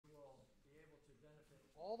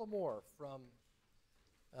all the more from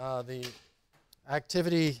the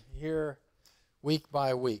activity here week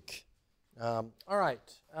by week. All right.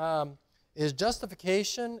 Is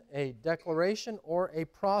justification a declaration or a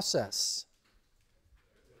process?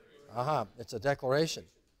 It's a declaration.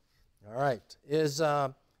 All right. Is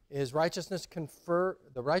righteousness conferred,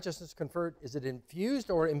 the righteousness conferred, is it infused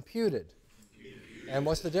or imputed? Infused. And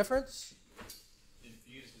what's the difference?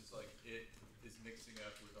 Infused is like it is mixing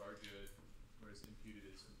up with our good, whereas imputed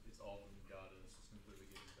is it's all from God and it's just completely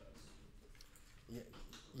given to us.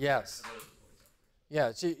 Yes.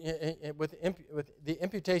 Yeah, see, with the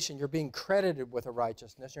imputation, you're being credited with a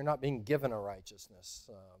righteousness. You're not being given a righteousness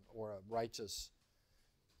or a righteous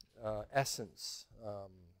essence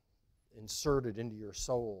inserted into your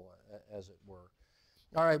soul, as it were.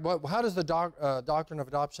 All right, how does the doctrine of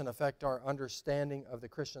adoption affect our understanding of the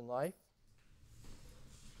Christian life?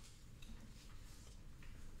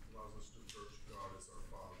 Allows us to approach God as our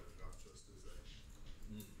Father, not just as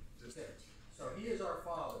a distant. So He is our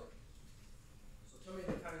Father. So tell me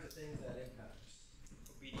the kinds of things that impacts.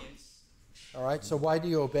 Obedience. All right, so why do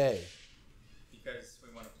you obey? Because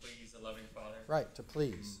we want to please a loving Father. Right, to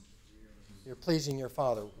please. You're pleasing your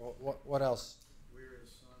Father. What else? We're His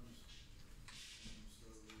sons, and so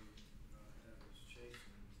we have His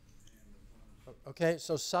chastening and the punishment. Okay,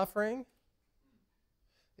 so suffering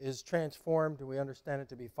is transformed. Do we understand it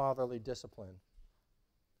to be fatherly discipline?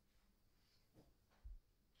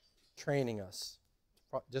 Training us.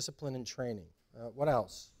 Discipline and training. What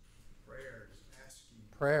else? Prayer is asking.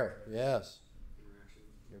 Prayer, yes.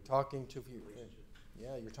 You're talking to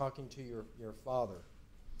you're talking to your Father.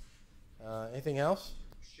 Anything else?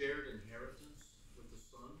 Shared inheritance with the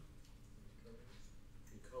Son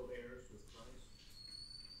and co-heirs with Christ.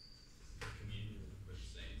 Communion with the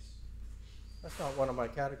saints. That's not one of my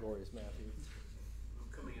categories, Matthew. I'm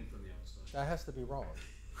coming in from the outside. That has to be wrong.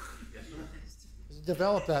 Yes, sir.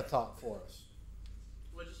 Develop that thought for us.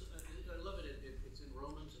 Well, I love it. It's in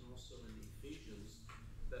Romans and also in Ephesians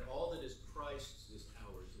that all that is Christ's is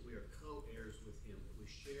ours, that we are co-heirs with Him, that we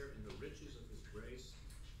share in the riches of His grace,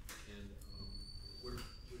 and we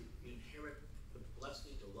inherit the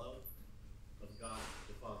blessing, the love of God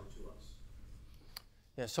the Father to us.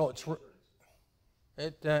 Yeah, so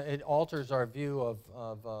it alters our view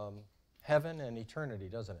of heaven and eternity,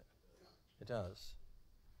 doesn't it? It does.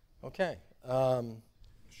 Okay.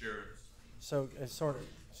 Assurance. So it's sort of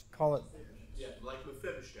call it. Yeah, like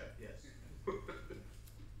Mephibosheth, yes.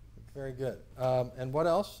 Very good. And what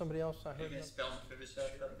else? Somebody else I Are you heard? going to spell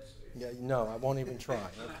Mephibosheth up there? Yeah, no, I won't even try.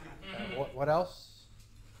 What else?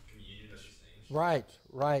 Communion with the saints.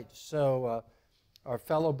 Right. So our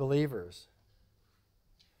fellow believers,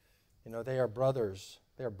 they are brothers,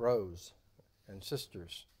 they are bros and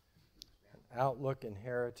sisters. Outlook,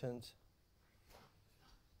 inheritance,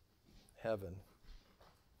 heaven,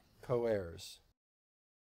 co-heirs.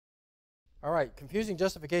 All right, confusing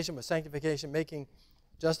justification with sanctification, making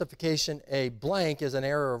justification a blank is an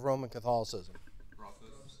error of Roman Catholicism.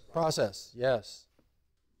 Process, yes.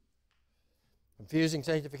 Confusing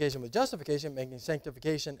sanctification with justification, making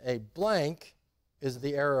sanctification a blank is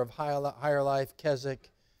the error of higher life,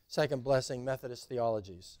 Keswick, second blessing, Methodist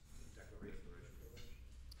theologies.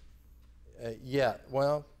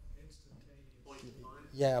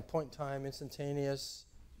 Point in time, instantaneous,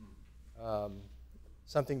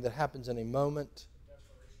 something that happens in a moment.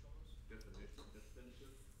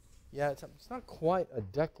 Yeah, it's not quite a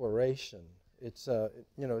declaration. It's a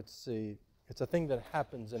thing that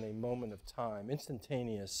happens in a moment of time.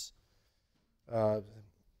 Instantaneous.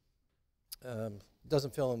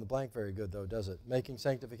 Doesn't fill in the blank very good, though, does it? Making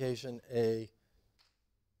sanctification a.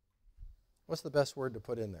 What's the best word to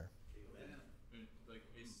put in there? Like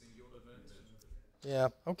a single event. Yeah.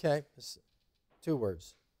 Okay. It's 2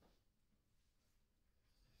 words.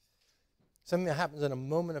 Something that happens in a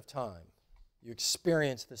moment of time. You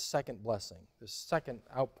experience this second blessing, this second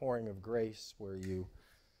outpouring of grace where you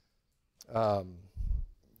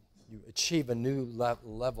achieve a new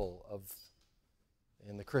level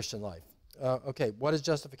in the Christian life. Okay, what is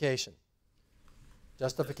justification?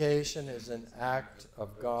 Justification is an act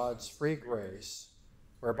of God's free grace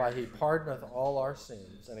whereby He pardoneth all our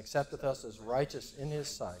sins and accepteth us as righteous in His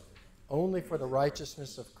sight, only for the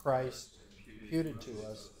righteousness of Christ imputed to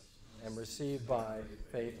us and received by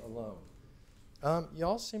faith alone. You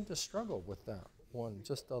all seem to struggle with that one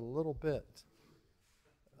just a little bit.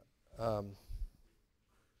 I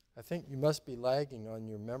think you must be lagging on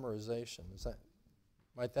your memorization.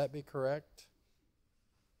 Might that be correct?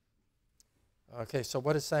 Okay, so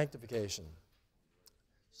what is sanctification?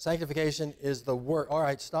 Sanctification is the work. All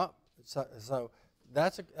right, stop. So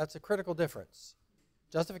that's a critical difference.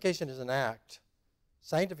 Justification is an act.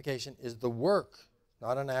 Sanctification is the work,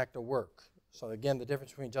 not an act of work. So again, the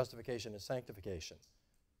difference between justification and sanctification.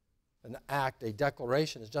 An act, a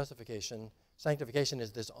declaration is justification. Sanctification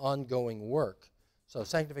is this ongoing work. So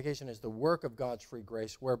sanctification is the work of God's free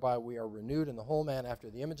grace, whereby we are renewed in the whole man after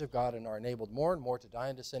the image of God and are enabled more and more to die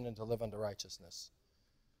unto sin and to live unto righteousness.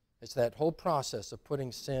 It's that whole process of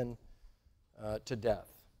putting sin to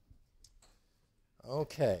death.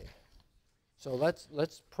 Okay. So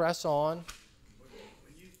let's press on.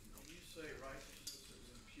 When you say righteousness is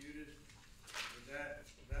imputed, that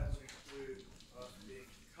would include us being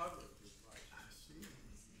covered with righteousness.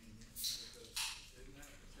 Isn't that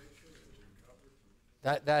the picture that we're covered?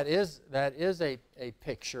 That is a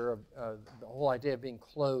picture of the whole idea of being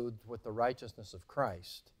clothed with the righteousness of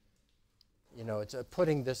Christ. You know, it's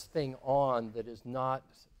putting this thing on that is not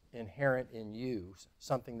inherent in you,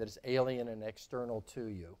 something that is alien and external to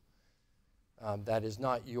you. That is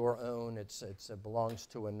not your own. It belongs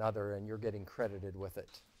to another, and you're getting credited with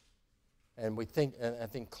it. And I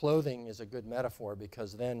think clothing is a good metaphor,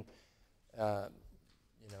 because then,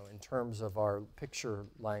 in terms of our picture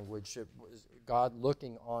language, God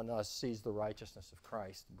looking on us sees the righteousness of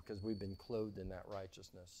Christ, because we've been clothed in that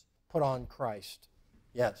righteousness. Put on Christ.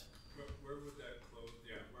 Yes. Where would that clothe?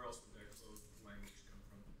 Yeah, where else would that clothe language come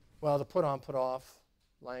from? Well, the put on, put off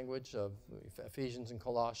language of Ephesians and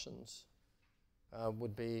Colossians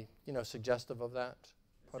would be, suggestive of that.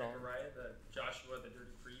 Put on. Zechariah, Joshua, the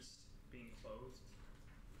dirty priest, being clothed.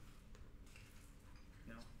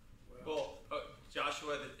 No. Well,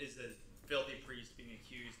 Joshua is a filthy priest being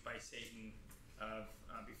accused by Satan of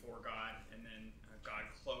before God, and then God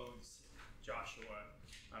clothes Joshua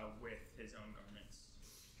with his own garments.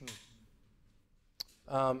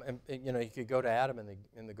 You could go to Adam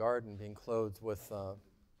in the garden being clothed with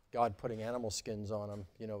God putting animal skins on him,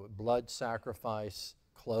 blood sacrifice,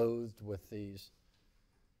 clothed with these.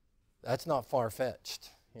 That's not far-fetched,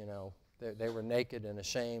 They were naked and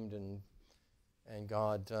ashamed, and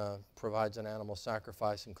God provides an animal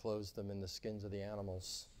sacrifice and clothes them in the skins of the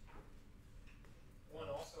animals. One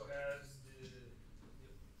also has the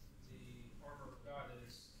armor of God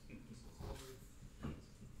is you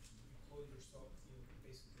clothe yourself,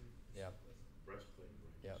 basically. Yeah. Breastplate.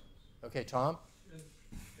 Yeah. Okay, Tom?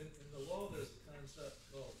 In the law, there's a concept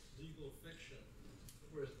called legal fiction,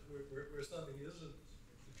 where something isn't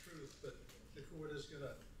the truth, but the court is going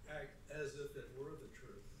to act as if it were the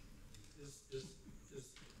truth.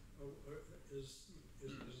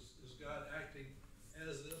 Is God acting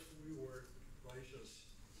as if we were righteous,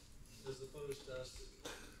 as opposed to us?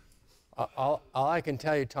 All I can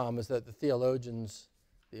tell you, Tom, is that the theologians,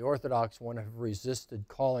 the Orthodox one, have resisted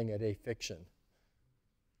calling it a fiction.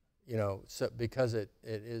 Because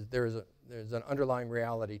there's an underlying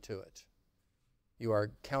reality to it. You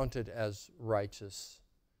are counted as righteous.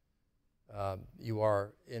 You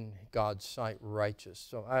are in God's sight righteous.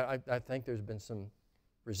 So I think there's been some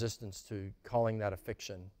resistance to calling that a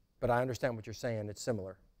fiction. But I understand what you're saying. It's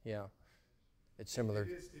similar. Yeah, it's similar.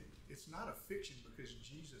 It's not a fiction because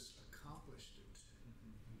Jesus accomplished it.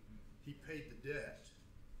 He paid the debt.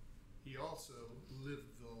 He also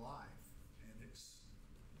lived the life, and it's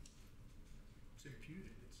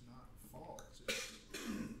imputed. It's not false. It's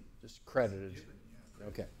just credited. given, yeah.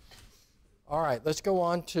 Okay. All right, let's go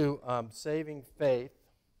on to saving faith.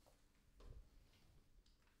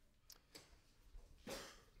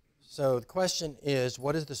 So the question is,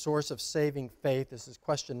 what is the source of saving faith? This is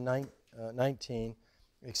question 19.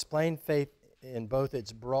 Explain faith in both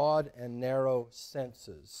its broad and narrow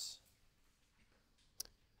senses.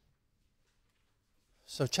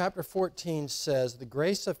 So chapter 14 says, the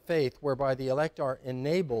grace of faith whereby the elect are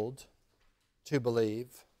enabled to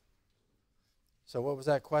believe. So what was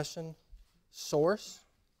that question? Source?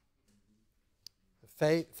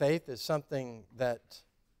 Faith is something that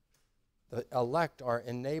the elect are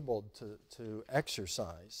enabled to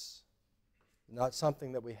exercise, not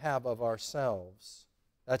something that we have of ourselves.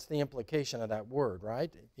 That's the implication of that word,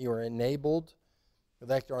 right? You are enabled. The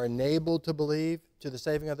elect are enabled to believe. To the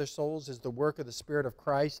saving of their souls is the work of the Spirit of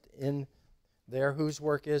Christ in there. Whose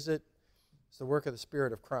work is it? It's the work of the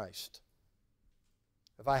Spirit of Christ.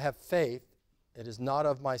 If I have faith, it is not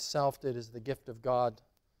of myself, it is the gift of God.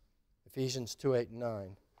 Ephesians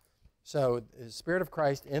 2:8-9. So the Spirit of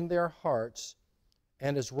Christ in their hearts,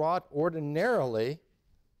 and is wrought ordinarily.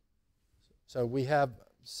 So we have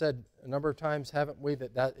said a number of times, haven't we,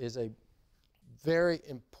 that is a very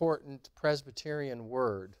important Presbyterian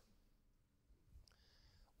word.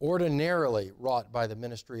 Ordinarily wrought by the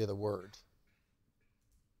ministry of the Word.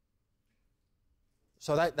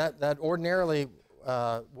 So that ordinarily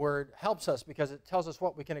word helps us because it tells us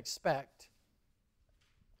what we can expect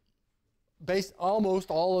based almost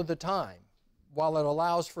all of the time, while it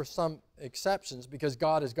allows for some exceptions because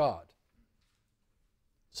God is God.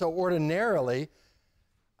 So ordinarily,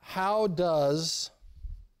 how does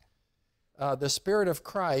the Spirit of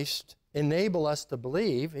Christ enable us to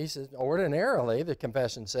believe? He says, ordinarily, the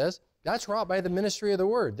confession says, that's wrought by the ministry of the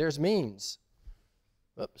Word. There's means.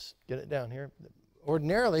 Oops, get it down here.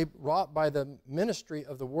 Ordinarily wrought by the ministry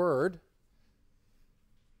of the Word,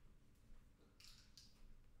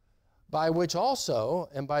 by which also,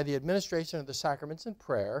 and by the administration of the sacraments and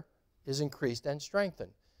prayer, is increased and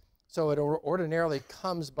strengthened. So it ordinarily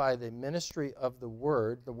comes by the ministry of the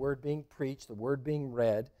Word being preached, the Word being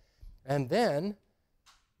read, and then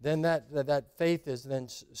that faith is then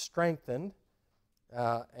strengthened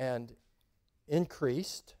and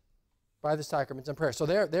increased by the sacraments and prayer. So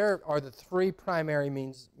there are the three primary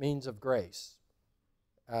means of grace.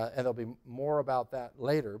 And there'll be more about that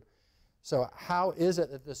later. So how is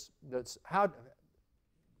it that we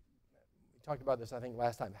talked about this, I think,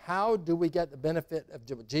 last time. How do we get the benefit of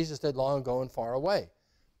what Jesus did long ago and far away?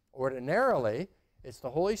 Ordinarily, it's the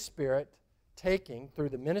Holy Spirit taking, through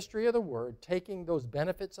the ministry of the Word, taking those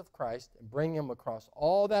benefits of Christ and bringing them across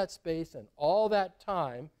all that space and all that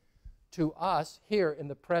time to us here in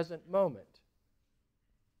the present moment.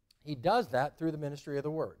 He does that through the ministry of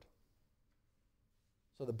the Word.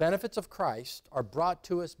 So the benefits of Christ are brought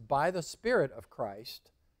to us by the Spirit of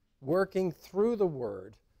Christ, working through the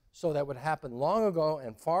Word, so that what happened long ago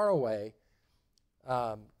and far away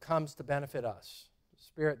comes to benefit us. The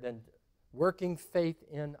Spirit then working faith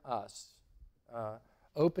in us,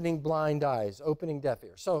 opening blind eyes, opening deaf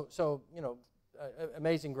ears. So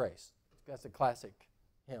Amazing Grace. That's a classic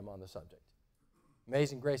hymn on the subject.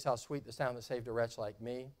 Amazing grace, how sweet the sound that saved a wretch like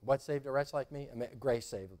me. What saved a wretch like me? Grace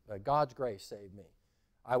saved. God's grace saved me.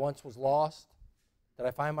 I once was lost. Did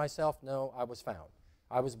I find myself? No, I was found.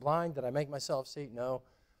 I was blind. Did I make myself see? No,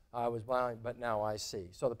 I was blind, but now I see.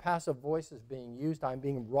 So the passive voice is being used. I'm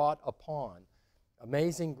being wrought upon.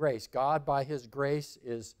 Amazing grace. God, by His grace,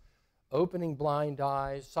 is opening blind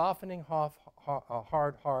eyes, softening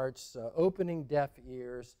hard hearts, opening deaf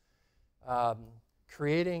ears,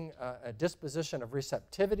 creating a disposition of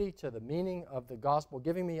receptivity to the meaning of the gospel,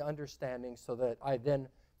 giving me understanding so that I then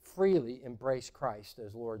freely embrace Christ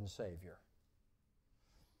as Lord and Savior.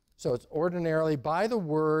 So it's ordinarily by the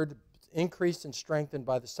Word, increased and strengthened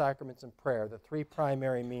by the sacraments and prayer, the three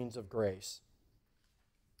primary means of grace.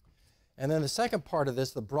 And then the second part of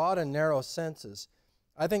this, the broad and narrow senses.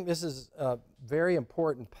 I think this is a very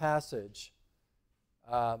important passage.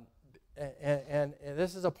 And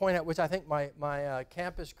this is a point at which I think my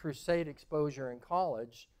campus crusade exposure in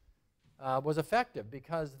college was effective,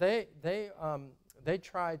 because they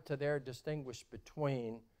tried to there distinguish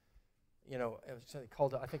between,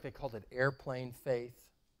 I think they called it airplane faith.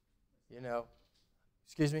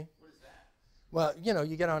 Excuse me? What is that? Well,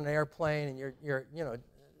 you get on an airplane and you're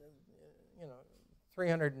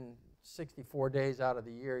 364 days out of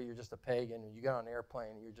the year you're just a pagan, and you get on an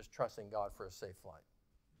airplane and you're just trusting God for a safe flight.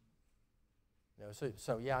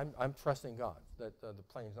 So yeah, I'm trusting God that the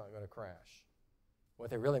plane's not going to crash. What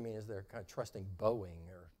they really mean is they're kind of trusting Boeing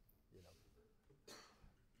or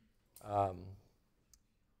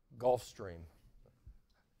Gulfstream.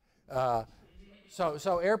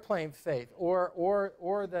 So airplane faith, or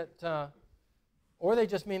they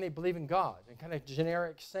just mean they believe in God in kind of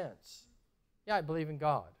generic sense. Yeah, I believe in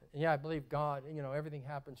God. Yeah, I believe God. Everything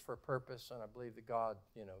happens for a purpose, and I believe that God,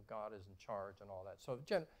 God is in charge and all that. So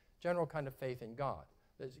general kind of faith in God.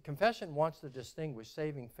 The confession wants to distinguish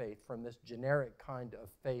saving faith from this generic kind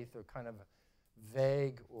of faith, or kind of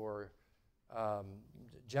vague or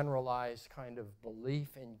generalized kind of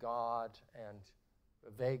belief in God and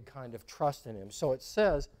a vague kind of trust in Him. So it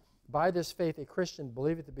says, by this faith a Christian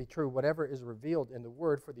believeth to be true whatever is revealed in the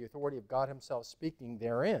Word, for the authority of God Himself speaking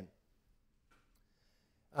therein.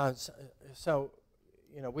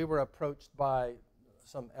 We were approached by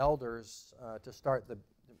some elders to start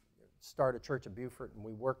a church in Beaufort, and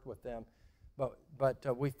we worked with them. But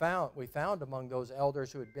we found among those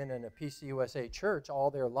elders who had been in a PCUSA church all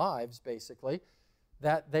their lives, basically,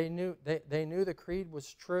 that they knew the creed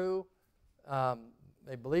was true.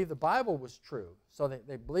 They believed the Bible was true. So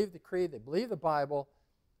they believed the creed, they believed the Bible,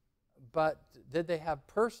 but did they have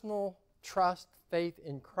personal trust, faith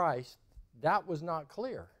in Christ? That was not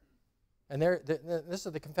clear. And this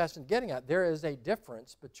is the confession getting at. There is a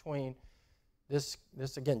difference between this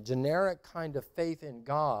again, generic kind of faith in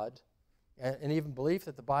God and even belief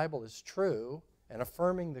that the Bible is true and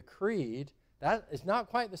affirming the creed. That is not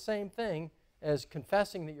quite the same thing as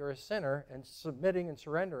confessing that you're a sinner and submitting and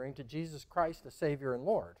surrendering to Jesus Christ, the Savior and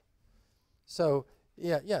Lord. So,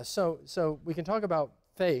 so we can talk about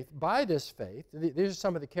faith. By this faith, these are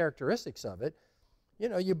some of the characteristics of it. You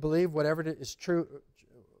know, you believe whatever is true,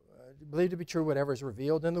 believe to be true whatever is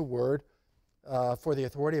revealed in the Word, for the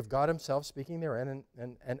authority of God himself speaking therein,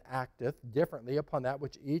 and acteth differently upon that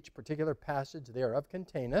which each particular passage thereof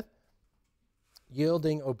containeth,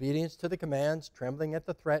 yielding obedience to the commands, trembling at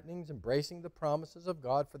the threatenings, embracing the promises of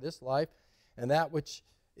God for this life and that which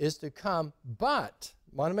is to come. But,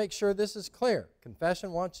 I want to make sure this is clear.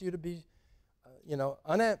 Confession wants you to be,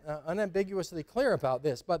 unambiguously clear about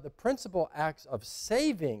this. But the principal acts of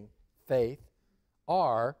saving faith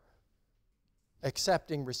are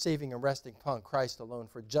accepting, receiving, and resting upon Christ alone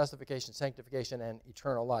for justification, sanctification, and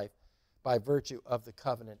eternal life by virtue of the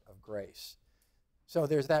covenant of grace. So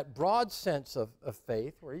there's that broad sense of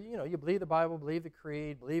faith where, you believe the Bible, believe the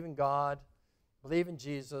creed, believe in God, believe in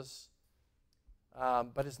Jesus,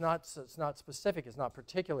 but it's not specific, it's not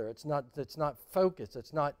particular, it's not focused,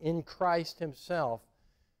 it's not in Christ himself,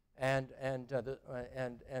 and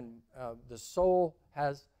the soul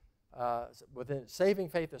has, within saving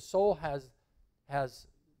faith, the soul has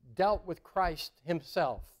dealt with Christ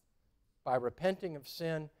himself by repenting of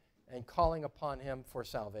sin and calling upon him for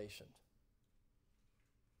salvation.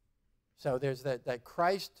 So there's that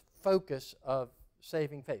Christ focus of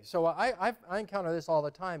saving faith. So I encounter this all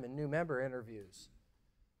the time in new member interviews,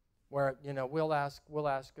 where we'll ask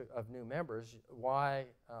of new members, why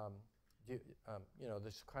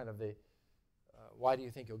this kind of the why do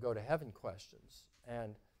you think you'll go to heaven questions,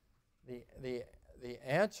 and the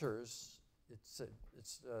answers, it's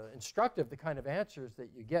instructive, the kind of answers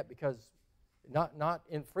that you get, because not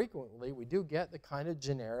infrequently we do get the kind of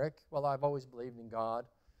generic, well, I've always believed in God.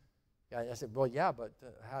 Yeah, I said, well, yeah, but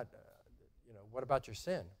what about your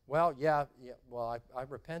sin? Well, well, I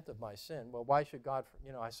repent of my sin. Well, why should God,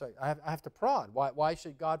 I have to prod. Why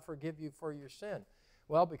should God forgive you for your sin?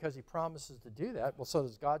 Well, because he promises to do that. Well, so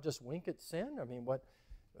does God just wink at sin? I mean, what,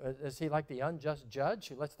 is he like the unjust judge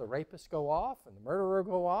who lets the rapist go off and the murderer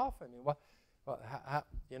go off? I mean,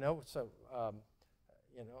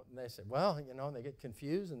 and they said, well, and they get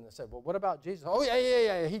confused, and they said, well, what about Jesus? Oh,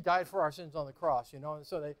 yeah, he died for our sins on the cross, and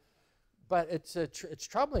so they, but it's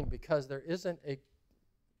troubling, because there isn't a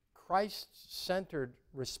Christ-centered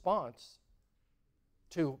response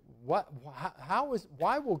to why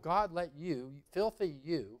will God let you, filthy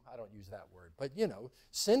you, I don't use that word, but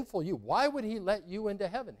sinful you, why would he let you into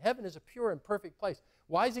heaven? Heaven is a pure and perfect place.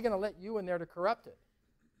 Why is he going to let you in there to corrupt it?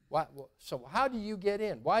 So how do you get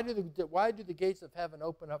in? Why do the gates of heaven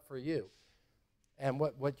open up for you? And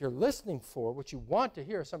what you're listening for, what you want to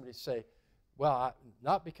hear somebody say, well,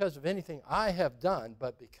 not because of anything I have done,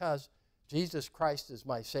 but because Jesus Christ is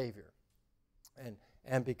my Savior.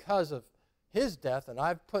 And because of his death, and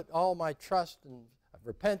I've put all my trust, and I've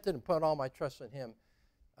repented and put all my trust in him,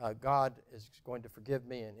 God is going to forgive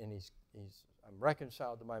me, and I'm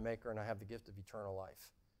reconciled to my Maker, and I have the gift of eternal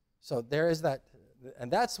life. So there is that,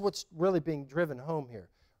 and that's what's really being driven home here.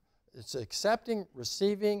 It's accepting,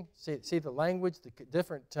 receiving, see the language, the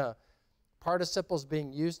different participles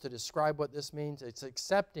being used to describe what this means. It's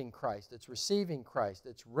accepting Christ, it's receiving Christ,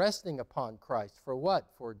 it's resting upon Christ. For what?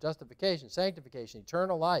 For justification, sanctification,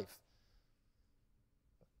 eternal life,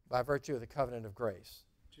 by virtue of the covenant of grace.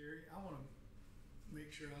 Jerry, I want to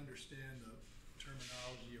make sure I understand the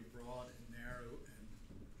terminology of broad and narrow.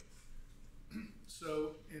 And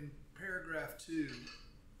so in paragraph 2,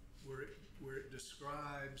 where it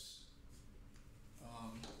describes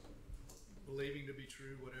believing to be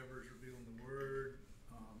true whatever is revealed in the Word,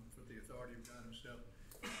 for the authority of God himself,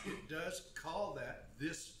 it does call that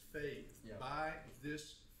this faith, by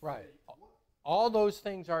this right. faith. All those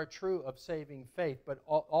things are true of saving faith, but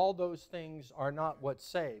all those things are not what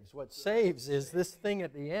saves. What saves is this thing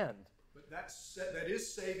at the end. But that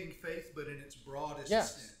is saving faith, but in its broadest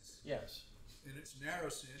sense. Yes. In its narrow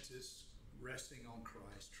sense, it's resting on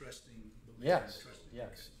Christ, trusting, believing, yes. trusting.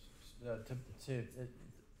 Yes.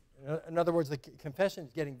 In other words, the confession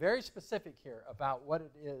is getting very specific here about what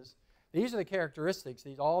it is. These are the characteristics.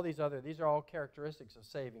 These are all characteristics of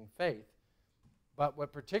saving faith. But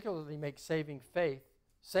what particularly makes saving faith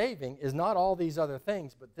saving is not all these other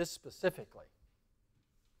things, but this specifically.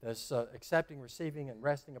 This accepting, receiving, and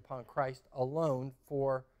resting upon Christ alone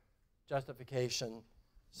for justification,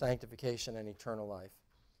 sanctification, and eternal life.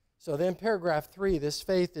 So then paragraph 3, this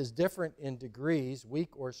faith is different in degrees,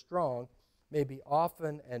 weak or strong, may be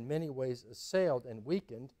often and many ways assailed and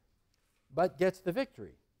weakened, but gets the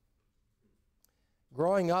victory.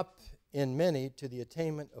 Growing up in many to the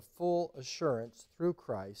attainment of full assurance through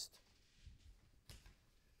Christ,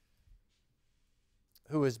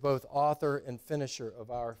 who is both author and finisher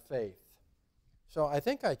of our faith. So I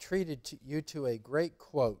think I treated you to a great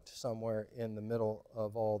quote somewhere in the middle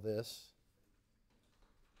of all this.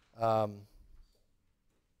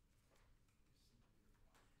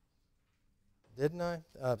 Didn't I?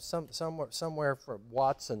 Somewhere from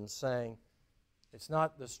Watson saying, it's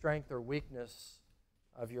not the strength or weakness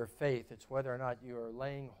of your faith, it's whether or not you are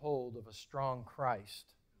laying hold of a strong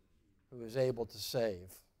Christ who is able to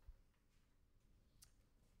save.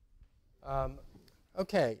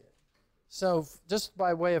 Okay, so just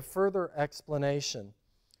by way of further explanation,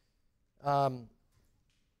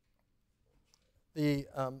 the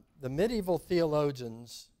medieval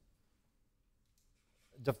theologians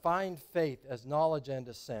defined faith as knowledge and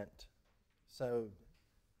assent. So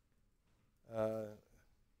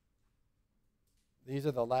these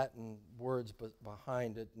are the Latin words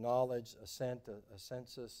behind it: knowledge, assent,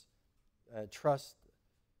 assensus, trust,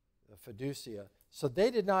 fiducia. So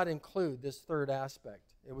they did not include this third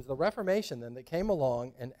aspect. It was the Reformation then that came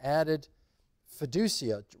along and added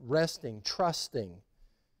fiducia, resting, trusting,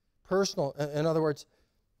 personal. In other words,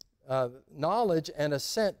 knowledge and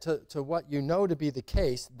assent to what you know to be the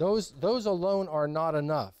case. Those alone are not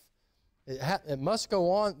enough. It must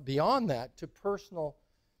go on beyond that to personal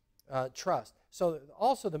trust. So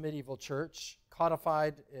also the medieval church,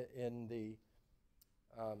 codified in the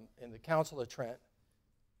Council of Trent,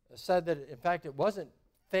 said that, in fact, it wasn't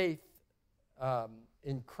faith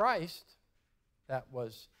in Christ that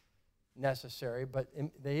was necessary, but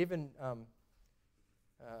they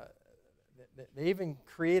even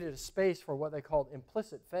created a space for what they called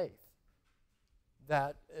implicit faith.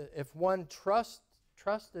 That if one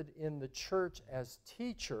trusted in the church as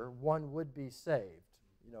teacher, one would be saved.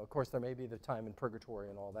 You know, of course, there may be the time in purgatory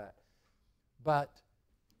and all that, but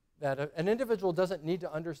that an individual doesn't need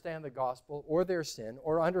to understand the gospel or their sin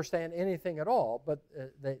or understand anything at all, but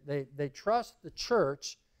they trust the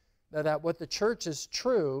church, that what the church is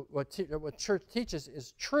true, what church teaches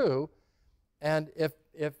is true, and if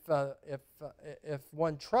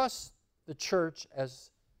one trusts the church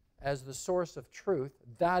as the source of truth,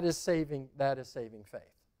 that is saving faith.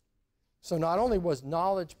 So not only was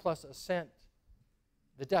knowledge plus assent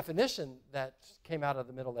the definition that came out of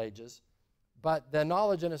the Middle Ages, but the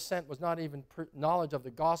knowledge and assent was not even knowledge of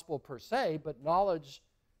the gospel per se, but knowledge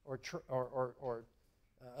or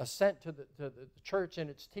assent to the church in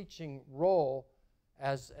its teaching role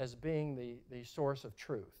as being the source of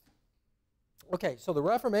truth. Okay, so the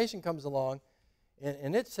Reformation comes along,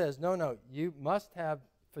 and it says, no, you must have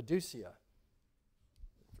fiducia,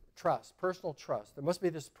 trust, personal trust. There must be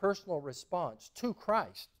this personal response to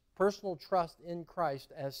Christ, personal trust in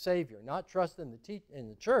Christ as Savior, not trust in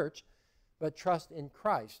the church, but trust in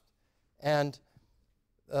Christ. And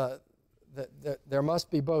there must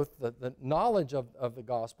be both the knowledge of the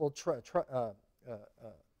gospel,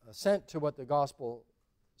 assent to what the gospel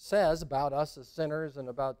says about us as sinners and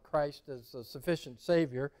about Christ as a sufficient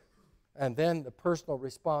Savior, and then the personal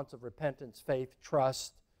response of repentance, faith,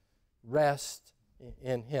 trust, rest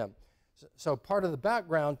in Him. So part of the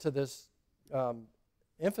background to this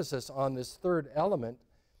emphasis on this third element,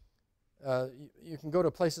 you can go to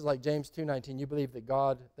places like James 2:19. You believe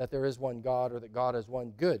that there is one God, or that God is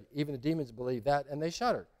one good. Even the demons believe that, and they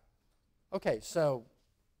shudder. Okay, so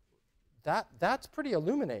that's pretty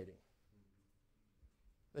illuminating.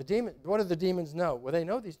 What do the demons know? Well, they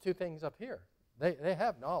know these two things up here. They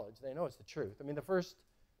have knowledge. They know it's the truth. I mean, the first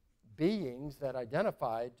beings that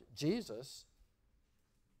identified Jesus,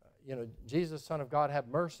 Jesus, Son of God, have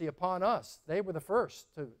mercy upon us. They were the first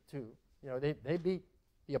they beat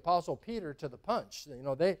the Apostle Peter to the punch.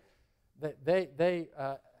 They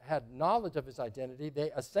had knowledge of his identity. They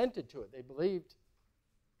assented to it. They believed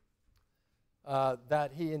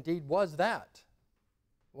that he indeed was that.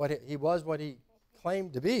 He was what he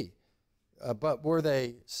claimed to be. But were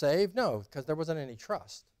they saved? No, because there wasn't any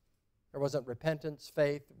trust. There wasn't repentance,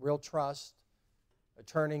 faith, real trust,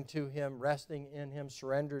 turning to Him, resting in Him,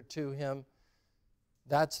 surrendered to Him.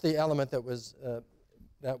 That's the element that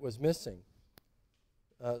was missing.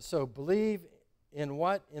 So believe in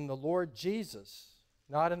what? In the Lord Jesus,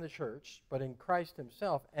 not in the church, but in Christ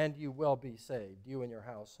Himself, and you will be saved, you and your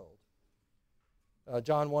household.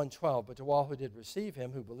 John 1:12, but to all who did receive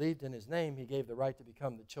Him, who believed in His name, He gave the right to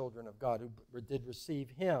become the children of God. Who did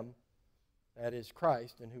receive Him, that is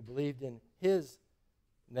Christ, and who believed in His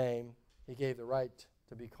name, He gave the right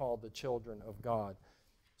to be called the children of God.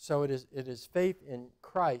 So it is faith in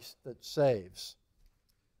Christ that saves.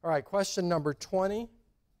 All right, question number 20.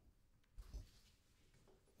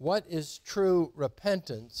 What is true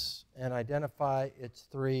repentance? And identify its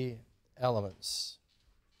three elements.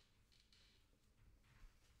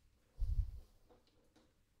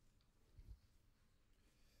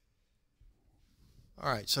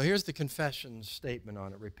 All right, so here's the confession statement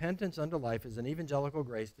on it. Repentance unto life is an evangelical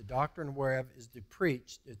grace, the doctrine whereof is to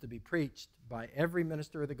be preached by every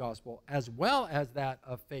minister of the gospel, as well as that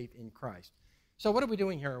of faith in Christ. So what are we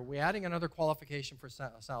doing here? Are we adding another qualification for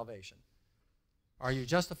salvation? Are you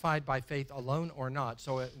justified by faith alone or not?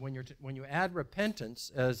 So when you add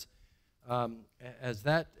repentance as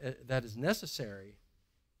that is necessary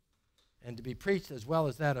and to be preached as well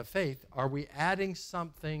as that of faith, are we adding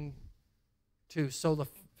something to sola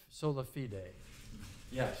fide?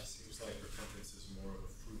 Yes. It seems like repentance is more of a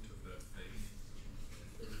fruit of that faith.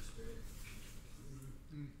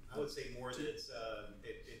 I would say more that it's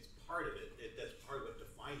part of it. That's part of what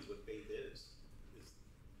defines what faith is.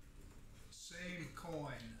 Same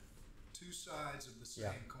coin, two sides of the same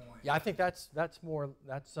coin. Yeah, I think that's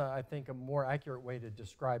I think a more accurate way to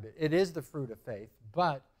describe it. It is the fruit of faith,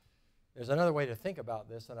 but there's another way to think about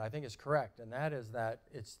this, and I think is correct, and that is that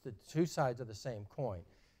it's the two sides of the same coin.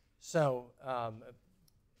 So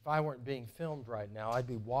if I weren't being filmed right now, I'd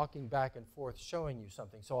be walking back and forth showing you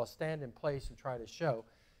something. So I'll stand in place and try to show.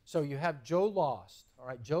 So you have Joe Lost. All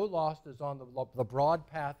right, Joe Lost is on the broad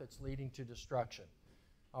path that's leading to destruction.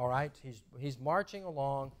 All right, he's marching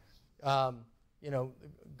along.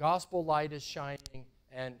 Gospel light is shining,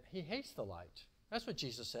 and he hates the light. That's what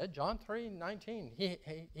Jesus said, John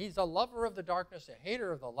 3:19. He's a lover of the darkness, a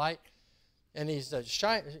hater of the light, and he's the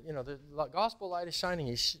gospel light is shining.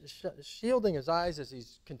 He's shielding his eyes as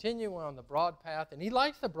he's continuing on the broad path, and he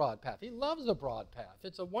likes the broad path. He loves the broad path.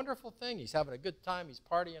 It's a wonderful thing. He's having a good time. He's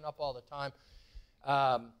partying up all the time.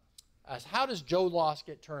 How does Joe Lost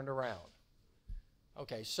get turned around?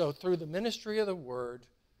 Okay, so through the ministry of the Word,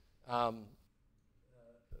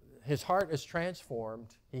 his heart is transformed.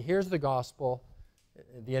 He hears the gospel.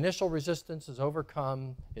 The initial resistance is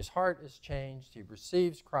overcome. His heart is changed. He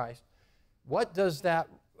receives Christ. What does that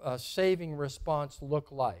saving response look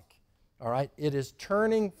like? All right, it is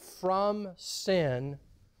turning from sin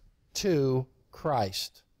to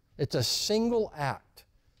Christ. It's a single act.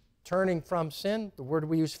 Turning from sin, the word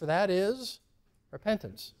we use for that is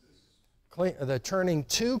repentance. The turning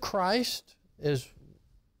to Christ is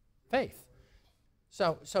faith.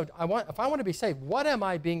 So if I want to be saved, what am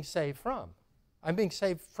I being saved from? I'm being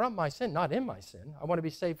saved from my sin, not in my sin. I want to be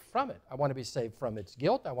saved from it. I want to be saved from its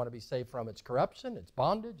guilt. I want to be saved from its corruption, its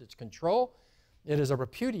bondage, its control. It is a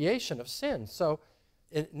repudiation of sin. So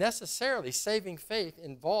necessarily, saving faith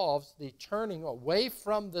involves the turning away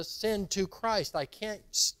from the sin to Christ. I can't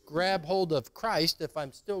grab hold of Christ if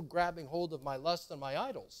I'm still grabbing hold of my lusts and my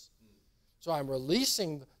idols. So I'm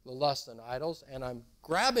releasing the lusts and idols, and I'm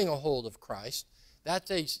grabbing a hold of Christ.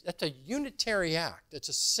 That's a unitary act. It's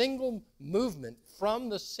a single movement from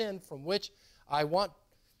the sin from which I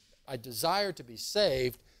desire to be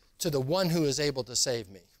saved to the one who is able to save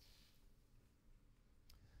me.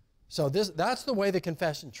 So that's the way the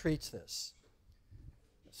confession treats this.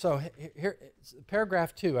 So here,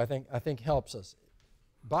 paragraph 2, I think helps us.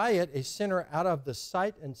 By it, a sinner out of the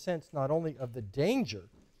sight and sense not only of the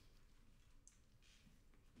danger.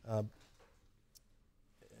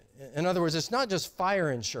 In other words, it's not just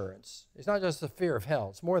fire insurance. It's not just the fear of hell.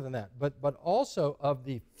 It's more than that. But also of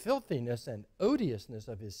the filthiness and odiousness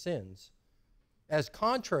of his sins, as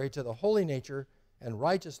contrary to the holy nature and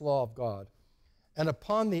righteous law of God, and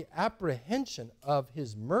upon the apprehension of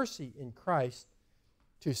his mercy in Christ,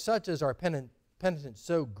 to such as are penitent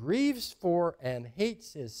so grieves for and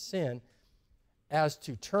hates his sin, as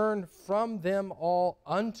to turn from them all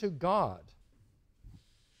unto God,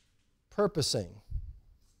 purposing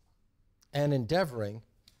and endeavoring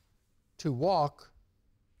to walk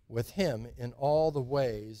with him in all the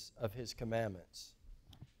ways of his commandments.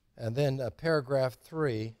 And then paragraph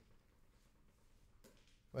 3.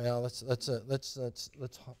 Well, let's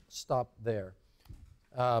stop there.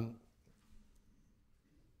 You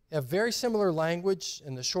have very similar language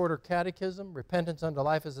in the shorter catechism. Repentance unto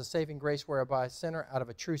life is a saving grace whereby a sinner, out of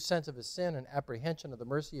a true sense of his sin and apprehension of the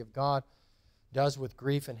mercy of God, does with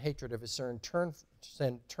grief and hatred of his sin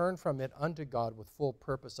turn from it unto God with full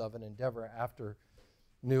purpose of an endeavor after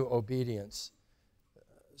new obedience.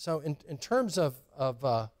 So in terms of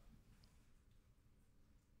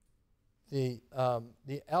the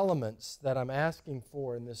elements that I'm asking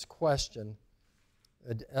for in this question,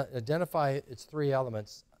 identify its 3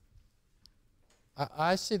 elements.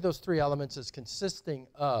 I see those 3 elements as consisting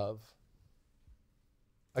of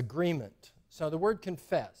agreement. So the word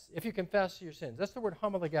confess, if you confess your sins, that's the word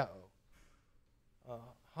homolegao.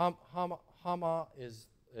 Hama is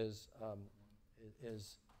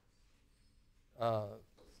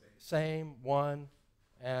same, one,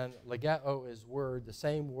 and legao is word, the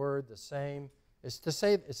same. It's to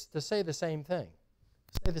say the same thing.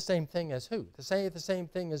 Say the same thing as who? To say the same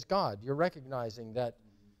thing as God. You're recognizing that,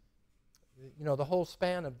 the whole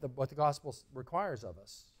span of what the gospel requires of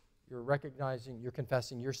us. You're recognizing, you're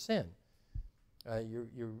confessing your sin.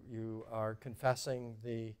 You are confessing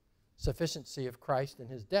the sufficiency of Christ and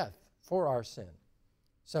his death for our sin.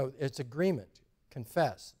 So it's agreement,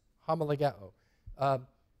 confess, homologeo.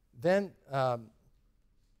 Then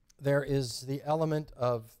there is the element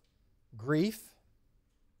of grief.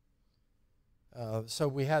 So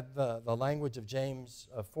we had the language of James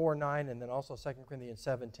 4:9, and then also 2 Corinthians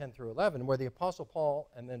 7:10 through 11, where the Apostle Paul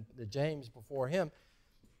and then the James before him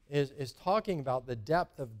is talking about the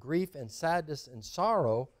depth of grief and sadness and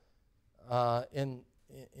sorrow in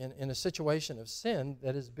a situation of sin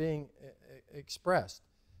that is being expressed.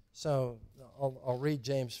 So I'll read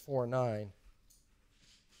James 4:9.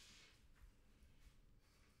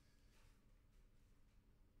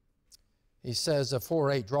 He says,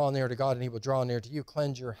 4:8, draw near to God and he will draw near to you.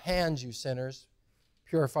 Cleanse your hands, you sinners.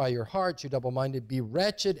 Purify your hearts, you double-minded. Be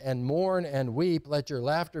wretched and mourn and weep. Let your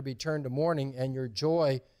laughter be turned to mourning and your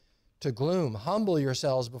joy to gloom. Humble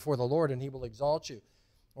yourselves before the Lord and he will exalt you.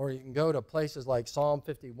 Or you can go to places like Psalm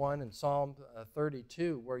 51 and Psalm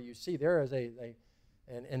 32 where you see there is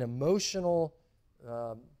an emotional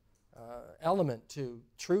element to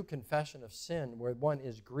true confession of sin where one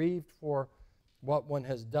is grieved for what one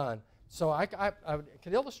has done. So I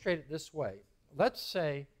could illustrate it this way. Let's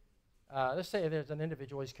say there's an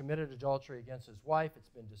individual, he's committed adultery against his wife, it's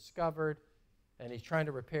been discovered, and he's trying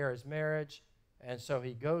to repair his marriage, and so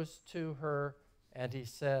he goes to her and he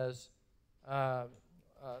says,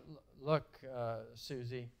 look,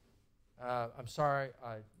 Susie, I'm sorry,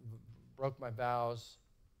 I broke my vows,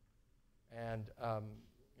 and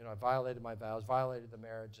I violated my vows, violated the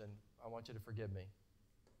marriage, and I want you to forgive me.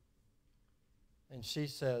 And she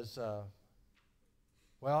says,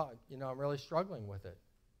 well, I'm really struggling with it.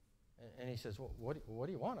 And he says, well, what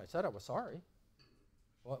do you want? I said I was sorry.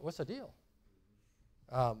 What's the deal?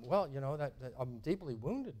 Well, that I'm deeply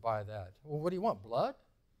wounded by that. Well, what do you want, blood?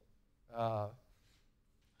 The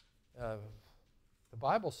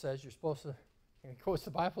Bible says you're supposed to, and he quotes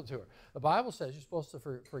the Bible to her. The Bible says you're supposed to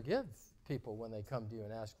forgive people when they come to you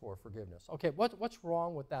and ask for forgiveness. Okay, what's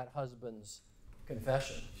wrong with that husband's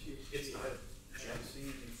confession? It's not seeing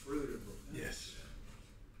the fruit of repentance. Yes.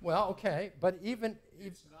 Well, okay, but even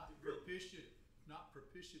It's not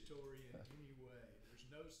propitiatory in any way. There's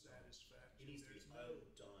no satisfaction. It needs to be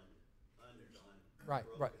undone.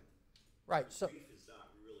 Right. So grief is not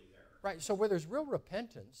really there. right. So where there's real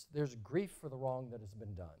repentance, there's grief for the wrong that has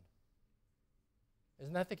been done.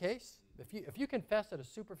 Isn't that the case? If you confess at a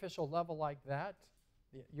superficial level like that,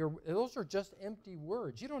 those are just empty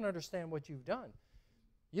words. You don't understand what you've done.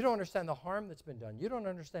 You don't understand the harm that's been done. You don't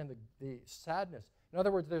understand the sadness. In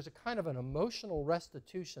other words, there's a kind of an emotional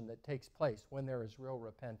restitution that takes place when there is real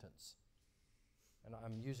repentance. And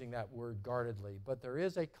I'm using that word guardedly, but there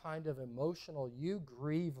is a kind of emotional, you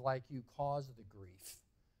grieve like you caused the grief.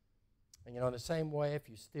 And in the same way, if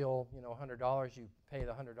you steal, $100, you pay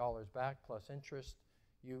the $100 back plus interest,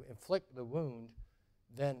 you inflict the wound,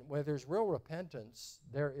 then where there's real repentance,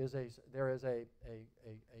 there is a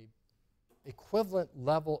equivalent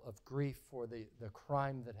level of grief for the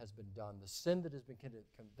crime that has been done, the sin that has been committed,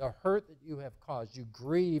 the hurt that you have caused. You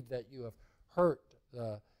grieve that you have hurt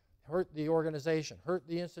the organization, hurt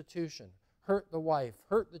the institution, hurt the wife,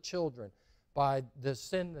 hurt the children by the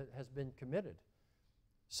sin that has been committed.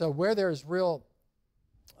 So where there is real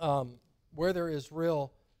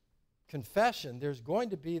confession, there's going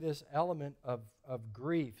to be this element of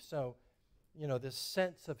grief. So this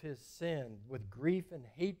sense of his sin with grief and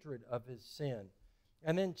hatred of his sin.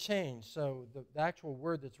 And then change. So the actual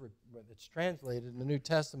word that's translated in the New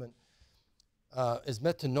Testament is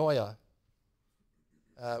metanoia,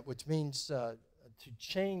 which means to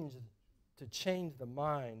change the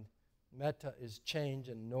mind. Meta is change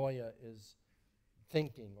and noia is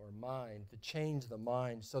thinking or mind, to change the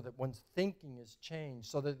mind so that one's thinking is changed,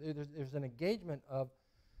 so that there's an engagement of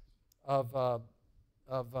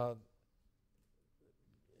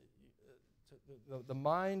the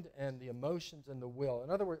mind and the emotions and the will. In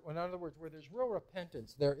other words, where there's real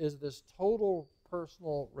repentance, there is this total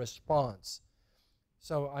personal response.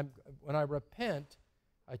 So when I repent,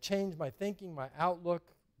 I change my thinking, my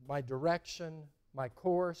outlook, my direction, my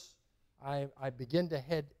course. I begin to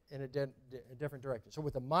head in a different direction. So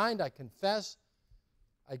with the mind, I confess,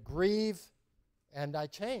 I grieve, and I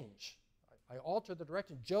change. I alter the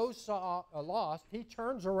direction. Joe saw a loss. He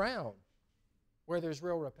turns around where there's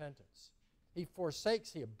real repentance. He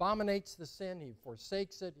abominates the sin, he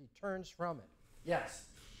forsakes it, he turns from it. Yes?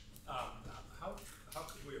 How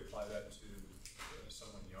could we apply that to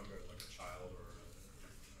someone younger, like a child or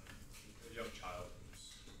a young child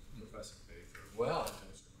who's professing faith. Or Well,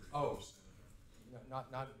 oh.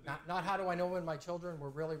 Not how do I know when my children were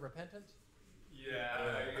really repentant?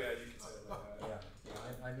 Yeah, you can say it like that.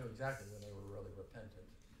 Yeah, I knew exactly when they were really repentant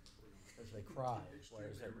because they cried,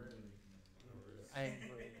 whereas they were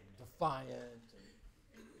angry and defiant,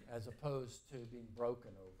 as opposed to being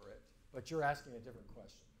broken over it. But you're asking a different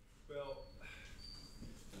question. Well,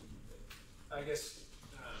 I guess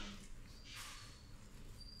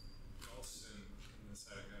all sin in the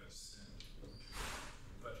sight of God is sin,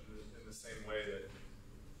 but in the same way that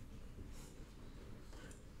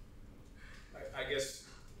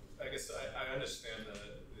I understand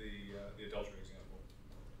the adultery example.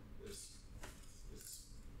 This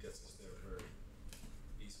gets us there very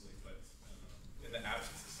easily, but in the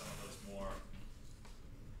absence of some of those more,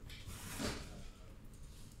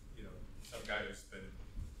 some guy who's been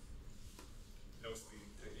mostly,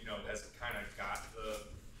 has kind of got the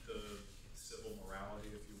civil morality,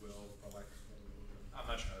 if you will, for lack of a better word. I'm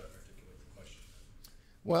not trying to articulate the question.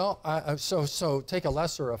 Well, so take a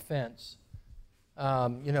lesser offense.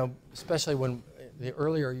 Especially when the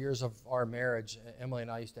earlier years of our marriage, Emily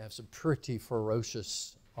and I used to have some pretty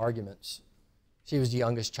ferocious arguments. She was the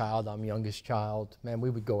youngest child, I'm the youngest child. Man,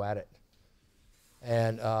 we would go at it.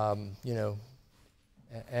 And,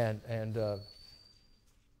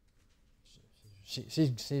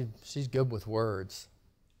 she's good with words.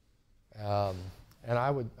 And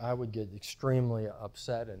I would get extremely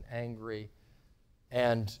upset and angry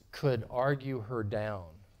and could argue her down.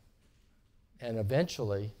 And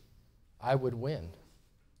eventually, I would win.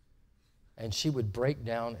 And she would break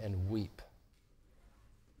down and weep.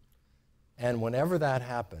 And whenever that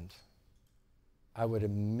happened, I would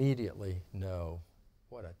immediately know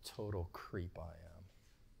what a total creep I am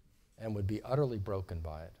and would be utterly broken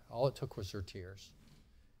by it. All it took was her tears.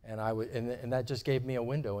 And and that just gave me a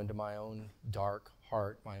window into my own dark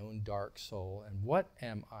heart, my own dark soul. And what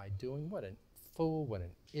am I doing? What a fool, what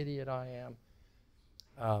an idiot I am.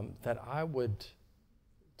 That I would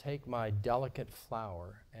take my delicate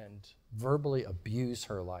flower and verbally abuse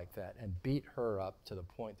her like that and beat her up to the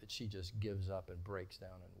point that she just gives up and breaks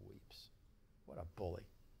down and weeps. What a bully.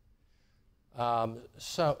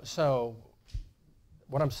 So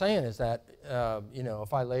what I'm saying is that,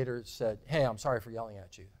 if I later said, hey, I'm sorry for yelling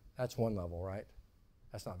at you, that's one level, right?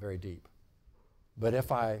 That's not very deep. But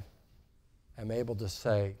if I am able to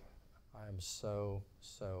say, I'm so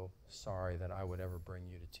sorry that I would ever bring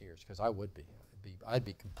you to tears, because I would be. I'd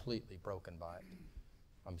be completely broken by it.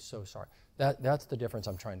 I'm so sorry. That's the difference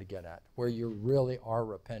I'm trying to get at. Where you really are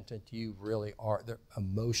repentant, you really are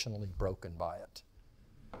emotionally broken by it.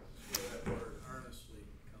 That word earnestly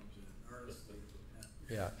comes in. Earnestly repent.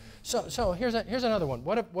 Yeah. So here's another one.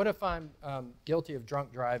 What if I'm guilty of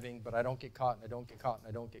drunk driving, but I don't get caught, and I don't get caught, and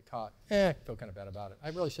I don't get caught? I feel kind of bad about it. I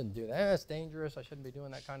really shouldn't do that. It's dangerous. I shouldn't be doing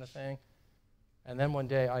that kind of thing. And then one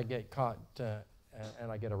day I get caught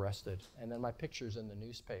and I get arrested. And then my picture's in the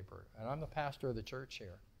newspaper. And I'm the pastor of the church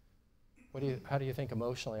here. How do you think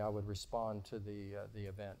emotionally I would respond to the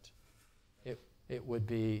event? It would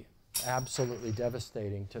be absolutely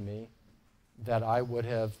devastating to me that I would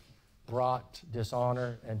have brought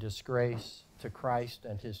dishonor and disgrace to Christ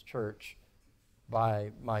and his church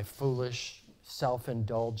by my foolish,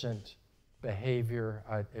 self-indulgent behavior.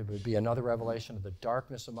 It would be another revelation of the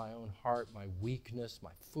darkness of my own heart, my weakness,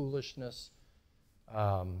 my foolishness.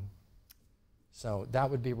 So that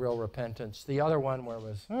would be real repentance. The other one where it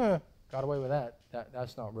was, got away with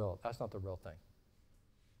that's not real. That's not the real thing.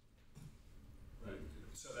 Right.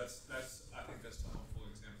 So that's I think that's a helpful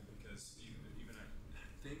example, because even I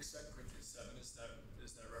think 2 Corinthians 7 is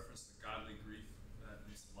that reference to godly grief that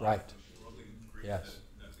leads to life, and worldly grief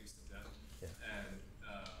that leads to death. Yeah. And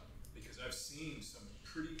because I've seen some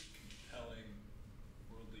pretty compelling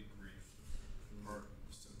worldly grief, or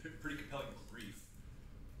some pretty compelling grief,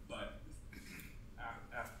 but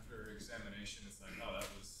after examination, it's like, oh, that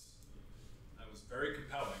was very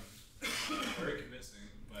compelling, very convincing,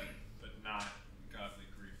 but not godly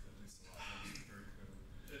grief that leads to life. That was very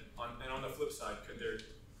clear. And on the flip side, could there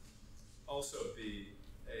also be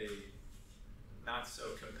a not so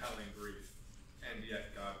compelling grief and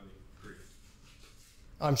yet godly grief?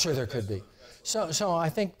 I'm sure there could be. So I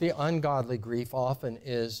think the ungodly grief often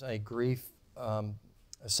is a grief, a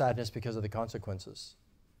sadness because of the consequences.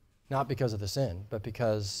 Not because of the sin, but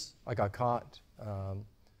because I got caught,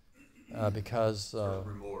 because...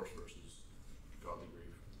 remorse versus godly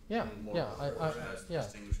grief. Yeah,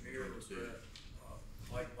 Distinguishing between the two.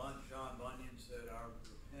 Like John Bunyan said, I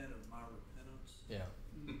repent of my repentance.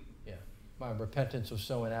 Yeah. my repentance was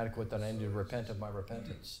so inadequate that I needed to repent of my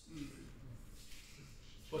repentance.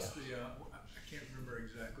 What's the, I can't remember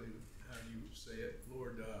exactly how you say it.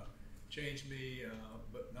 Lord, change me,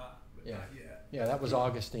 but not yet. Yeah, that was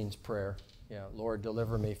Augustine's prayer. Yeah, Lord,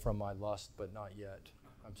 deliver me from my lust, but not yet.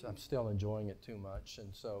 I'm still enjoying it too much,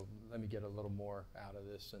 and so let me get a little more out of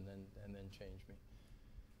this, and then change me.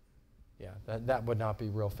 Yeah, that would not be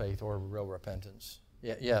real faith or real repentance.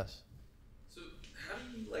 Yeah, yes. So how do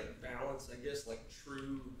you balance, I guess,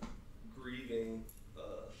 true grieving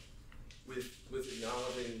with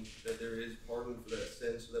acknowledging that there is pardon for that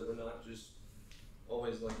sin, so that we're not just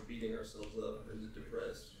always beating ourselves up and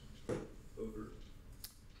depressed over?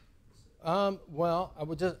 Well, I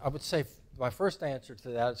would say my first answer to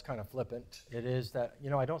that is kind of flippant. It is that,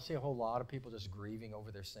 I don't see a whole lot of people just grieving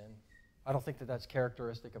over their sin. I don't think that that's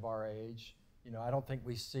characteristic of our age. I don't think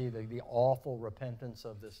we see the awful repentance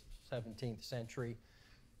of this 17th century,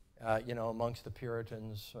 amongst the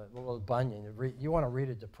Puritans. Well, Bunyan, you want to read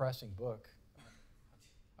a depressing book,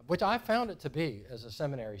 which I found it to be as a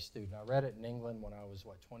seminary student. I read it in England when I was,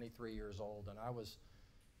 23 years old, and I was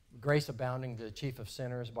Grace Abounding to the Chief of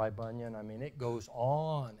Sinners by Bunyan. I mean, it goes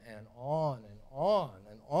on and on and on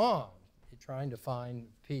and on. He's trying to find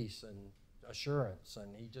peace and assurance,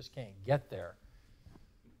 and he just can't get there.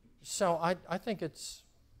 So I think it's,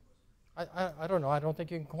 I don't know, I don't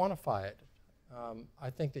think you can quantify it. I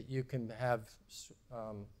think that you can have,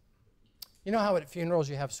 you know how at funerals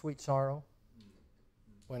you have sweet sorrow?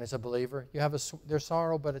 When it's a believer, you have there's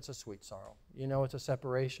sorrow, but it's a sweet sorrow. It's a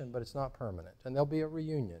separation, but it's not permanent. And there'll be a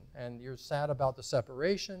reunion, and you're sad about the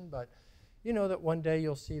separation, but you know that one day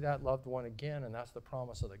you'll see that loved one again, and that's the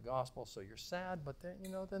promise of the gospel. So you're sad, but then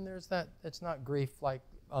then there's that. It's not grief like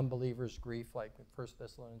unbelievers' grief, like 1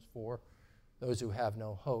 Thessalonians 4, those who have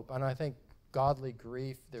no hope. And I think godly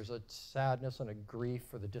grief, there's a sadness and a grief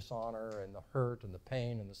for the dishonor and the hurt and the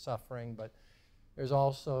pain and the suffering, but there's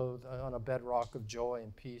also on a bedrock of joy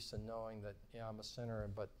and peace and knowing that, I'm a sinner,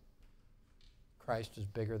 but Christ is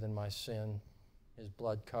bigger than my sin. His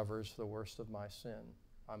blood covers the worst of my sin.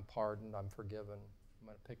 I'm pardoned. I'm forgiven. I'm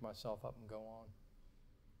going to pick myself up and go on.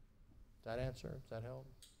 Does that answer? Does that help?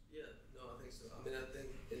 Yeah, no, I think so. I mean, I think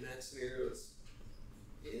in that scenario,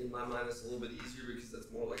 in my mind, it's a little bit easier because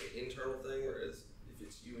that's more like an internal thing, whereas if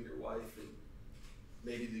it's you and your wife, and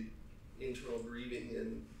maybe the internal grieving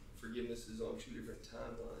and forgiveness is on two different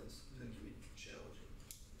timelines, that can be challenging.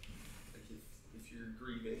 Like if you're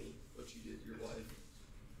grieving what you did to your wife,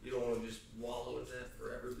 you don't want to just wallow in that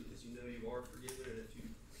forever because you know you are forgiven, and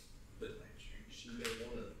but she may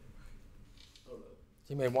want to, I don't know.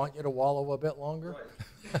 She may want you to wallow a bit longer. Right.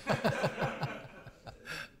 I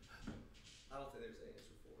don't think there's an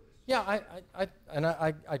answer for it. Yeah,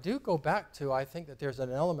 I do go back to, I think that there's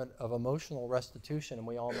an element of emotional restitution, and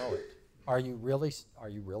we all know it. Are you really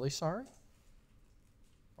sorry?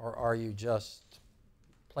 Or are you just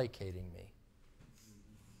placating me?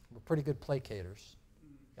 We're pretty good placators.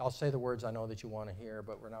 I'll say the words I know that you want to hear,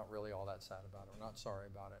 but we're not really all that sad about it. We're not sorry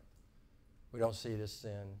about it. We don't see it as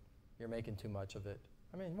sin. You're making too much of it.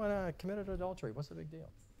 I mean, when I committed adultery, what's the big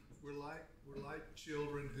deal? We're like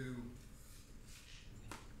children who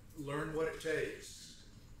learn what it takes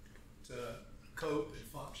to cope and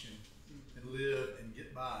function and live and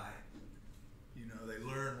get by. They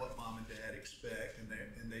learn what mom and dad expect, and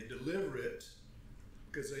they deliver it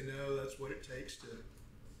because they know that's what it takes to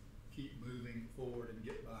keep moving forward and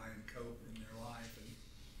get by and cope in their life. And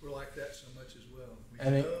we're like that so much as well. We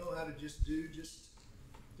know how to just do just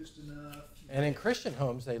enough. And in Christian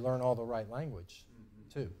homes, they learn all the right language,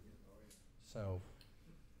 too. So,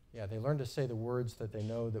 yeah, they learn to say the words that they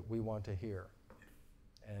know that we want to hear.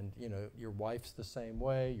 And, your wife's the same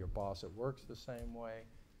way, your boss at work's the same way.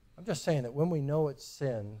 I'm just saying that when we know it's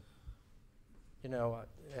sin,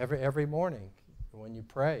 every morning when you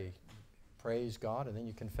pray, praise God, and then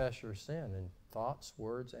you confess your sin in thoughts,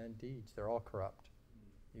 words, and deeds. They're all corrupt.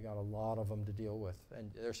 You got a lot of them to deal with.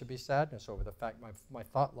 And there should be sadness over the fact my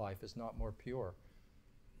thought life is not more pure.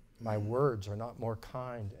 My words are not more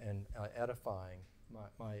kind and edifying.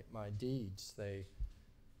 My deeds, they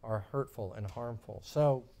are hurtful and harmful.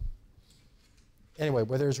 So, anyway,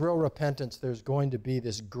 where there's real repentance, there's going to be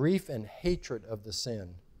this grief and hatred of the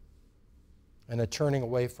sin and a turning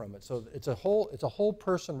away from it. So it's a whole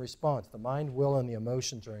person response. The mind, will, and the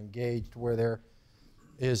emotions are engaged where there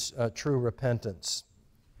is true repentance.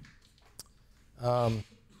 21,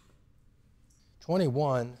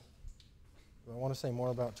 do I want to say more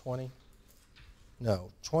about 20? No.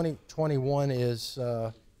 21 is,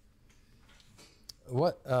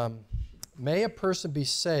 may a person be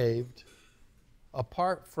saved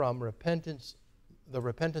apart from repentance the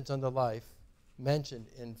repentance unto life mentioned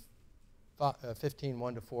in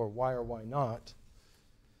 15:1-4, why or why not.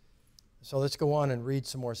 So let's go on and read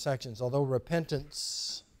some more sections. Although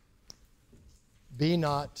repentance be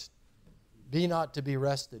not to be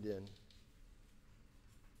rested in.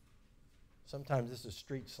 Sometimes this is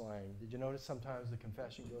street slang. Did you notice sometimes the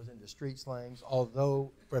confession goes into street slangs?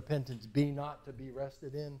 Although repentance be not to be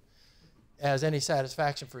rested in, as any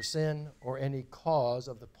satisfaction for sin or any cause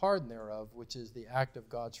of the pardon thereof, which is the act of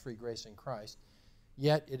God's free grace in Christ,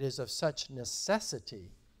 yet it is of such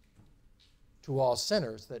necessity to all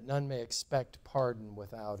sinners that none may expect pardon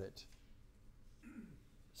without it.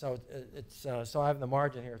 So so I have the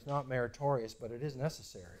margin here. It's not meritorious, but it is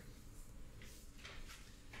necessary.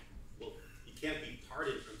 Well, you can't be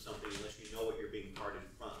pardoned from something unless you know what you're being pardoned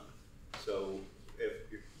from. So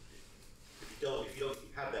if you don't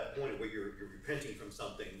have that point where you're repenting from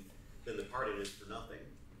something, then the pardon is for nothing.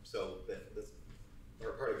 So that's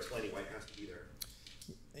part of explaining why it has to be there.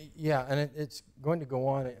 Yeah, and it's going to go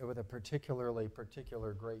on with a particular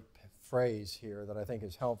great phrase here that I think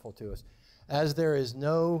is helpful to us. As there is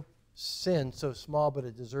no sin so small but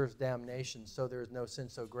it deserves damnation, so there is no sin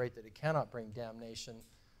so great that it cannot bring damnation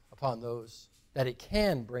upon those, that it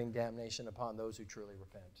can bring damnation upon those who truly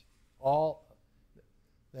repent.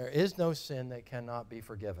 There is no sin that cannot be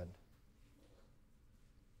forgiven.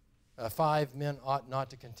 5, men ought not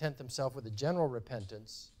to content themselves with a general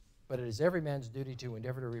repentance, but it is every man's duty to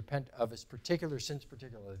endeavor to repent of his particular sins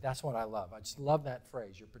particularly. That's what I love. I just love that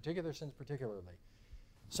phrase, your particular sins particularly.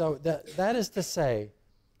 So that is to say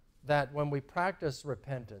that when we practice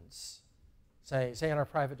repentance, say in our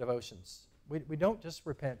private devotions, we don't just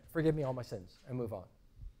repent, forgive me all my sins, and move on.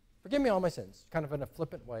 Forgive me all my sins, kind of in a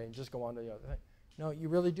flippant way, and just go on to the other thing. No, you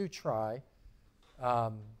really do try.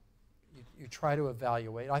 You try to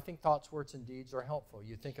evaluate. I think thoughts, words, and deeds are helpful.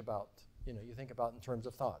 You think about in terms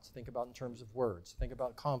of thoughts. Think about in terms of words. Think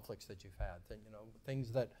about conflicts that you've had.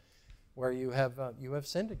 Things that where you have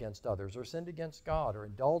sinned against others, or sinned against God, or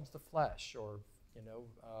indulged the flesh, or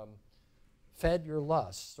fed your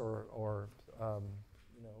lusts, or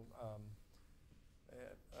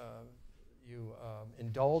you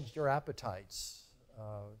indulged your appetites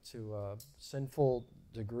to a sinful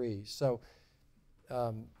degree. So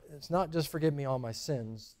it's not just forgive me all my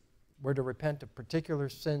sins. We're to repent of particular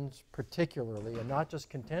sins particularly, and not just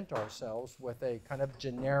content ourselves with a kind of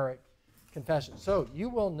generic confession. So you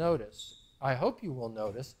will notice, I hope you will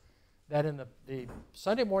notice, that in the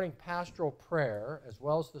Sunday morning pastoral prayer, as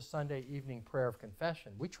well as the Sunday evening prayer of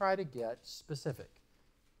confession, we try to get specific.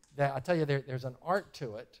 That I tell you, there's an art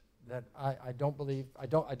to it that I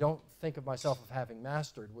don't think of myself of having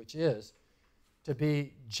mastered, which is to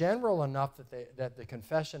be general enough that the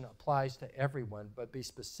confession applies to everyone, but be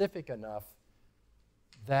specific enough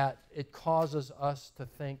that it causes us to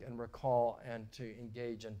think and recall and to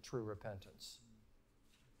engage in true repentance.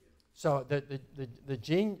 So the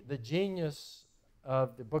genius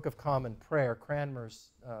of the Book of Common Prayer,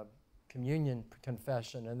 Cranmer's communion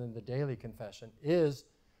confession and then the daily confession, is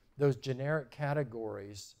those generic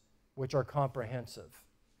categories which are comprehensive.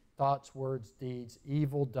 Thoughts, words, deeds,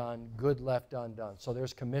 evil done, good left undone. So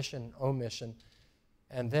there's commission, omission.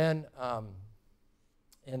 And then, I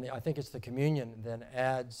think it's the communion, then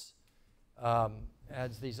adds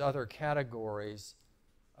these other categories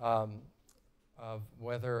of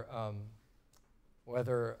whether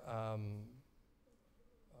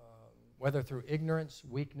through ignorance,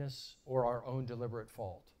 weakness, or our own deliberate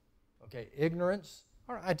fault. Okay, ignorance,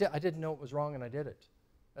 all right, I didn't know it was wrong and I did it.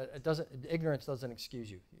 Ignorance doesn't excuse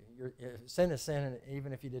you. Sin is sin, and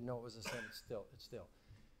even if you didn't know it was a sin, it's still.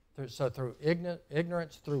 So through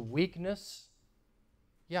ignorance, through weakness,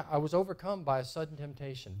 I was overcome by a sudden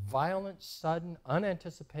temptation, violent, sudden,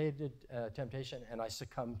 unanticipated temptation, and I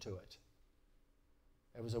succumbed to it.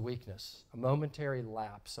 It was a weakness, a momentary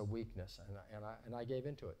lapse of weakness, and I gave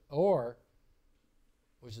into it. Or,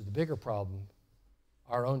 which is the bigger problem,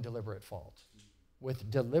 our own deliberate fault. With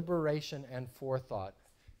deliberation and forethought,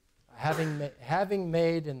 having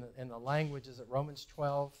made, in the language, is it Romans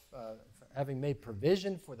 12, having made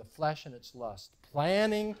provision for the flesh and its lust,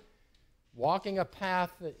 planning, walking a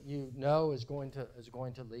path that you know is going to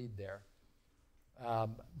lead there.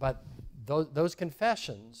 But those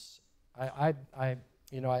confessions, I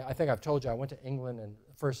think I've told you, I went to England, and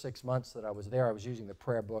the first 6 months that I was there, I was using the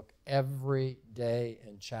prayer book every day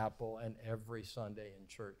in chapel and every Sunday in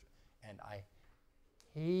church, and I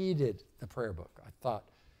hated the prayer book. I thought,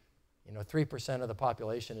 3% of the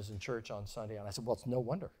population is in church on Sunday. And I said, well, it's no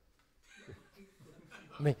wonder.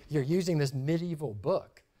 I mean, you're using this medieval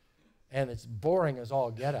book, and it's boring as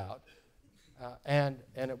all get out. And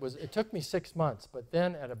it took me 6 months, but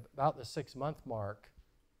then at about the 6-month mark,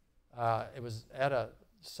 it was at a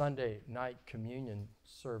Sunday night communion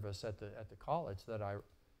service at the college that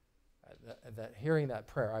hearing that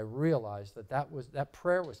prayer, I realized that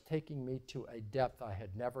prayer was taking me to a depth I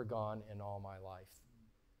had never gone in all my life.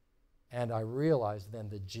 And I realized then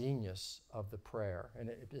the genius of the prayer. And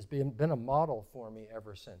it has been a model for me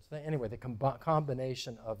ever since. Anyway, the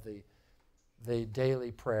combination of the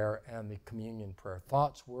daily prayer and the communion prayer.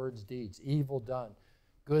 Thoughts, words, deeds, evil done,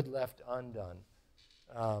 good left undone.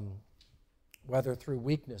 Whether through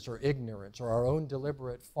weakness or ignorance or our own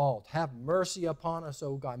deliberate fault. Have mercy upon us,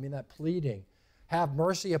 O God. I mean, that pleading. Have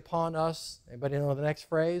mercy upon us. Anybody know the next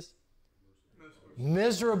phrase?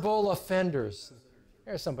 Miserable offenders.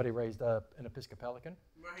 There's somebody raised up an Episcopalian.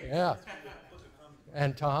 Right. Yeah.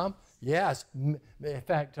 And Tom? Yes. In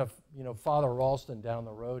fact, Father Ralston down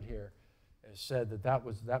the road here has said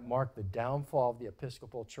that marked the downfall of the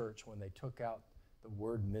Episcopal Church when they took out the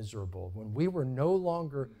word miserable. When we were no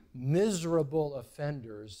longer miserable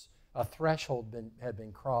offenders, a threshold had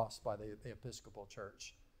been crossed by the Episcopal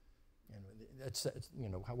Church.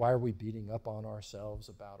 And why are we beating up on ourselves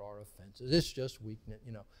about our offenses? It's just weakness,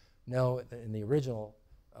 No, in the original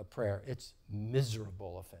prayer, it's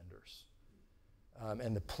miserable offenders.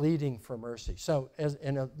 And the pleading for mercy. So as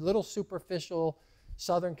in a little superficial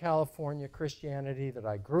Southern California Christianity that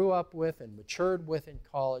I grew up with and matured with in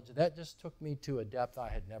college, that just took me to a depth I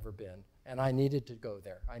had never been. And I needed to go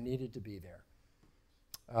there. I needed to be there.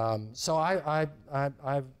 So I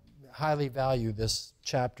highly value this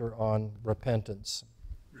chapter on repentance.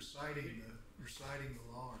 Reciting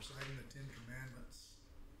the law, reciting the Ten Commandments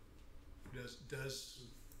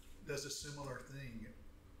does a similar thing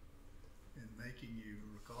in making you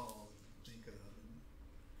recall and think of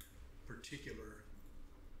particular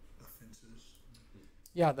offenses.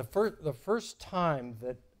 Yeah, the first time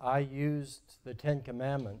that I used the Ten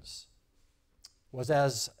Commandments was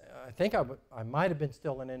as, I think I might have been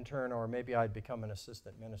still an intern, or maybe I'd become an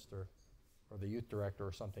assistant minister or the youth director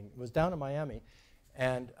or something. It was down in Miami.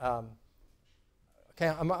 And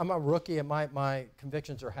I'm a rookie, and my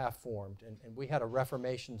convictions are half-formed. And we had a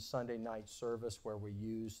Reformation Sunday night service where we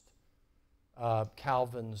used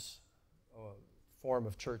Calvin's form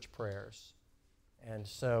of church prayers. And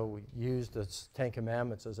so we used the Ten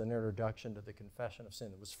Commandments as an introduction to the confession of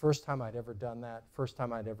sin. It was the first time I'd ever done that, first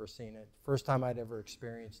time I'd ever seen it, first time I'd ever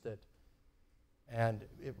experienced it. And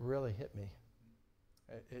it really hit me.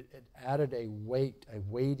 It added a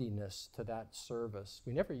weightiness to that service.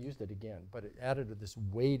 We never used it again, but it added this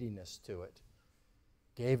weightiness to it,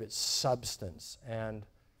 gave it substance, and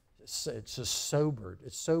it's just sobered.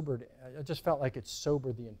 I just felt like it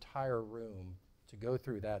sobered the entire room to go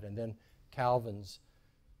through that. And then Calvin's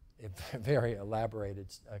very elaborated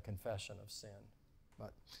confession of sin.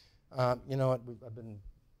 But you know what? I've been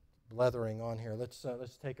blethering on here. Let's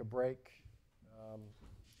take a break.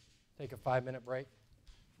 Take a 5-minute break.